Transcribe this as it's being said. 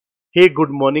Hey, good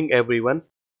morning everyone.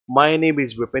 My name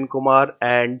is Vipin Kumar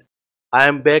and I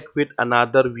am back with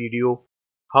another video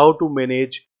how to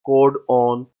manage code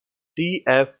on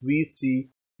TFVC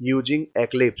using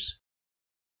Eclipse.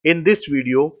 In this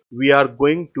video, we are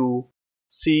going to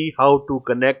see how to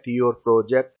connect your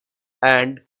project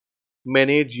and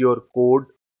manage your code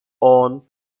on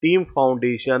Team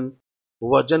Foundation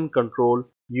version control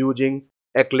using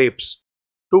Eclipse.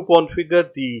 To configure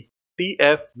the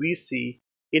TFVC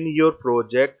in your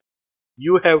project,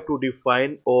 you have to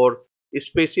define or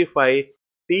specify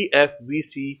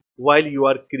TFVC while you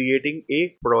are creating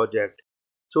a project.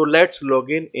 So let's log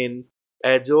in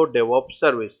Azure DevOps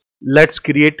Service. Let's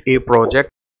create a project.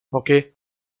 Okay,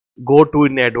 go to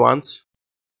in advance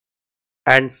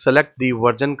and select the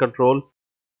version control,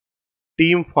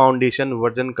 Team Foundation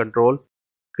version control,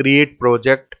 create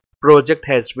project. Project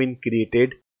has been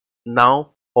created.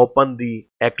 Now open the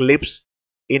Eclipse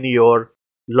in your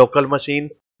local machine.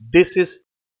 This is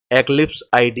Eclipse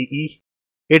IDE.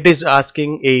 It is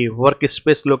asking a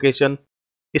workspace location.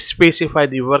 Specify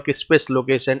the workspace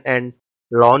location and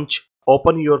launch.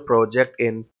 Open your project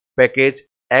in Package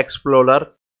Explorer.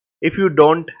 If you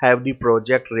don't have the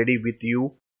project ready with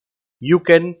you, you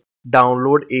can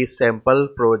download a sample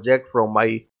project from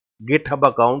my GitHub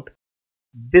account.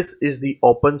 This is the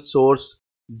open source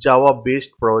Java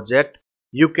based project.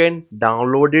 You can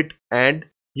download it and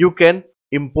you can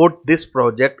import this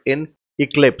project in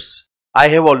Eclipse. I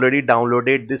have already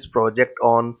downloaded this project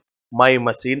on my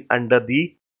machine under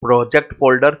the project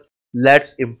folder.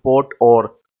 Let's import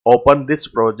or open this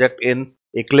project in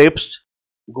Eclipse.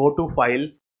 Go to File,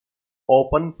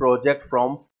 open project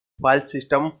from File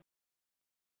System,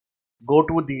 go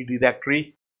to the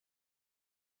directory.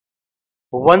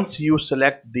 Once you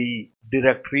select the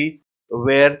directory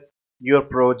where your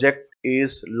project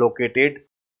is located,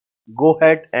 go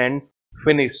ahead and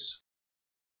finish.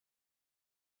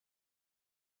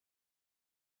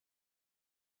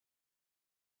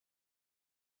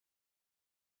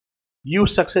 You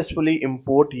successfully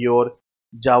import your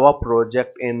Java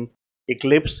project in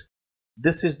Eclipse.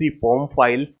 This is the POM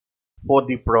file for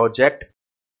the project.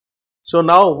 So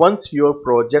now once your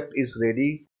project is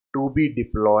ready to be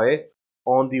deployed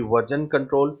on the version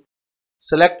control,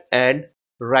 select and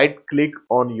right click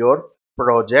on your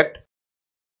project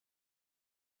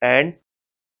and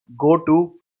go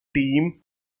to Team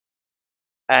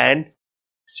and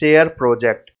Share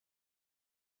Project.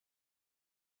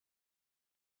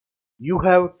 You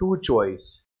have two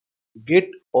choices, Git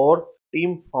or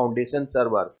Team Foundation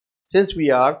server. Since we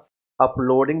are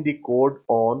uploading the code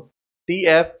on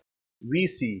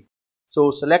TFVC,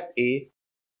 so select a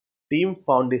Team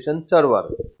Foundation server.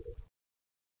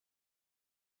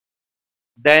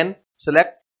 Then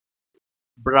select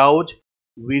Browse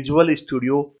Visual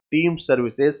Studio Team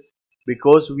Services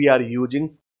because we are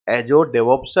using Azure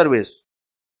DevOps Service.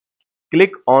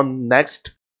 Click on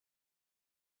Next.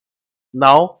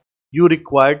 Now you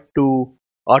required to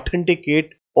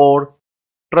authenticate or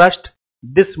trust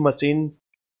this machine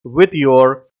with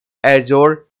your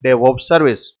Azure DevOps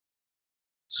service.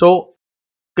 So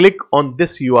click on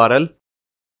this URL.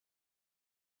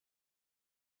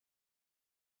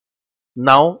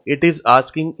 Now it is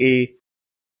asking a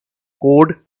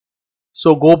code.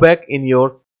 So go back in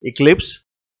your Eclipse.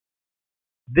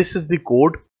 This is the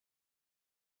code.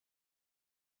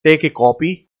 Take a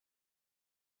copy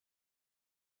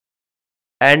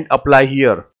and apply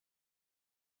here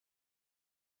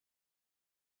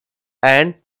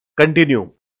and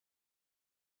continue.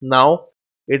 Now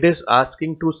it is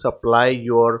asking to supply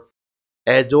your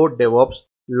Azure DevOps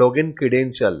login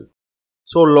credential.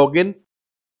 So login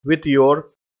with your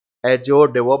Azure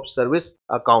DevOps service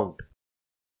account.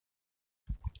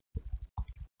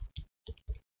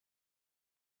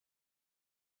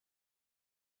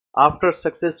 After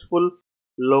successful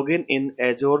login in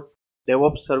Azure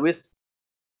DevOps service,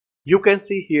 you can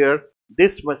see here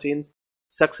this machine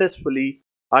successfully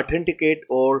authenticate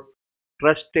or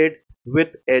trusted with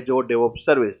Azure DevOps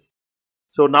service.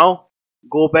 So now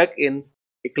go back in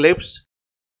Eclipse,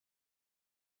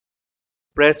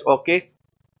 press OK.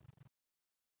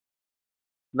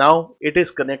 Now it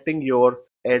is connecting your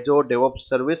Azure DevOps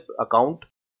service account.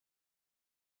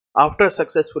 After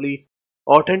successfully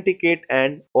authenticate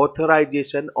and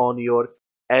authorization on your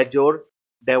Azure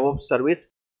DevOps service,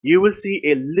 you will see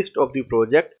a list of the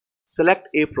project. Select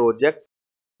a project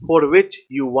for which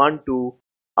you want to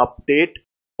update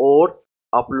or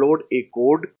upload a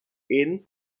code in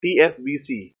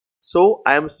TFVC. So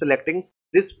I am selecting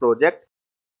this project.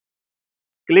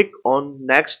 Click on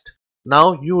Next.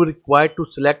 Now you require to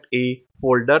select a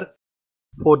folder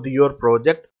for your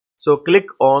project. So click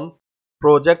on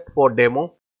project for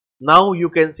demo. Now you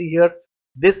can see here,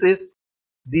 this is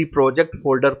the project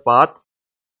folder path.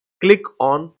 Click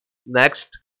on next.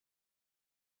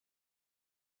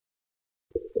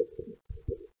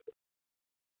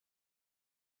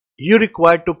 You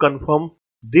require to confirm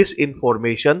this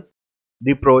information.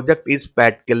 The project is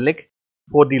Pet Clinic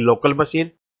for the local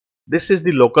machine. This is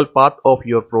the local path of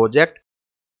your project.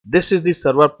 This is the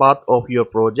server path of your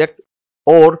project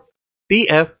or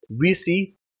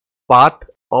TFVC path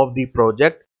of the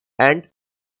project, and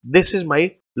this is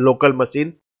my local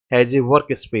machine has a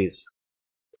workspace.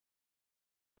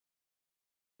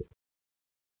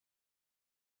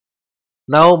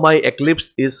 Now my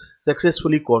Eclipse is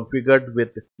successfully configured with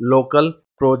local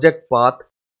project path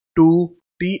to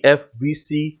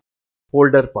TFVC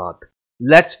folder path.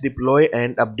 Let's deploy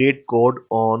and update code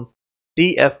on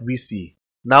TFVC.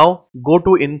 Now go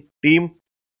to in Team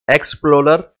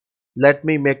Explorer. Let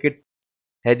me make it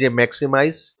as a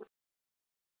maximize.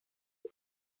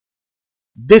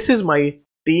 This is my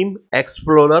Team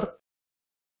Explorer,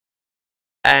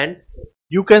 and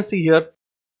you can see here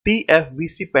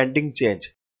TFVC pending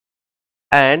change,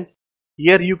 and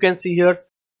here you can see here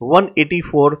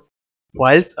 184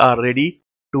 files are ready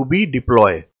to be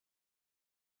deployed.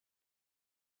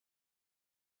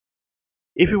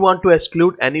 If you want to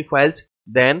exclude any files,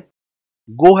 then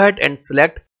go ahead and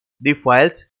select the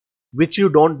files which you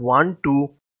don't want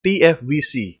to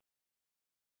TFVC.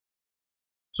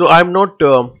 So I'm not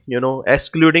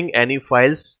excluding any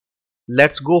files.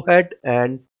 Let's go ahead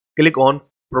and click on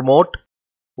promote.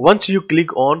 Once you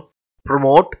click on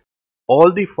promote,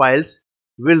 all the files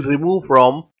will remove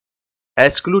from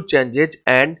exclude changes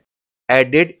and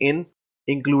added in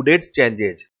included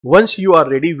changes. Once you are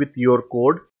ready with your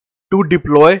code to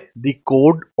deploy the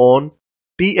code on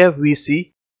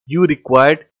TFVC, you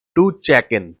required to check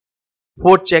in.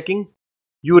 For checking,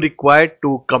 you required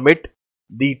to commit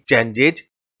the changes.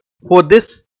 For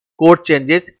this code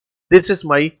changes, this is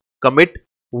my commit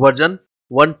version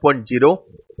 1.0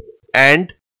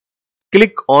 and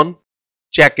click on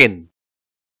check in.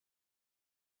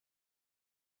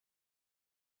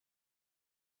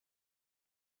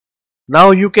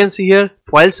 Now you can see here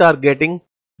files are getting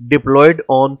deployed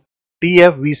on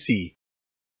TFVC.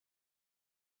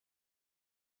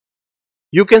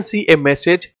 You can see a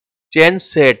message change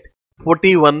set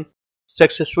 41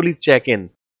 successfully check in.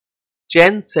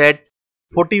 Change set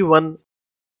 41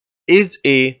 is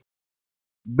a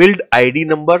build ID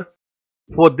number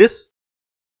for this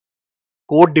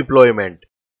code deployment.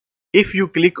 If you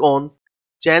click on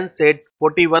change set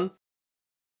 41,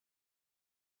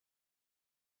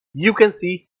 you can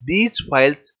see these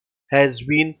files has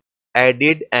been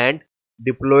added and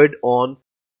deployed on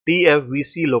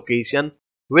TFVC location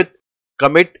with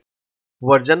commit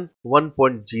version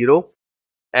 1.0,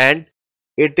 and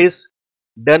it is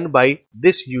done by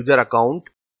this user account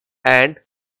and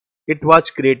it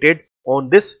was created on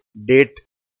this date.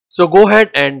 So go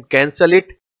ahead and cancel it.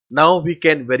 Now we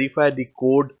can verify the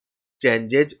code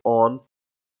changes on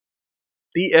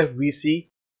TFVC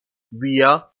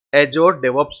via Azure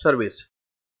DevOps service.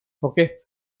 Okay,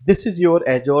 this is your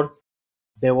Azure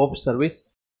DevOps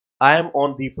service. I am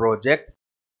on the project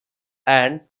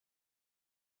and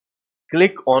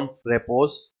click on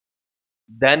repos,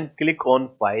 then click on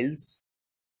files.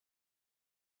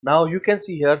 Now you can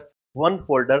see here one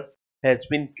folder has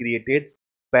been created,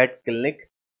 Pet Clinic.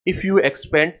 If you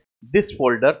expand this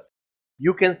folder,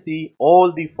 you can see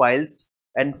all the files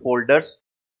and folders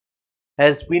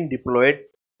has been deployed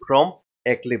from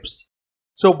Eclipse.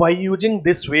 So by using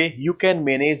this way, you can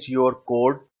manage your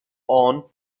code on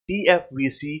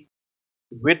TFVC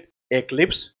with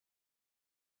Eclipse.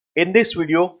 In this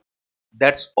video,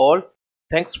 that's all.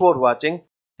 Thanks for watching.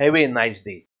 Have a nice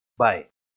day. Bye.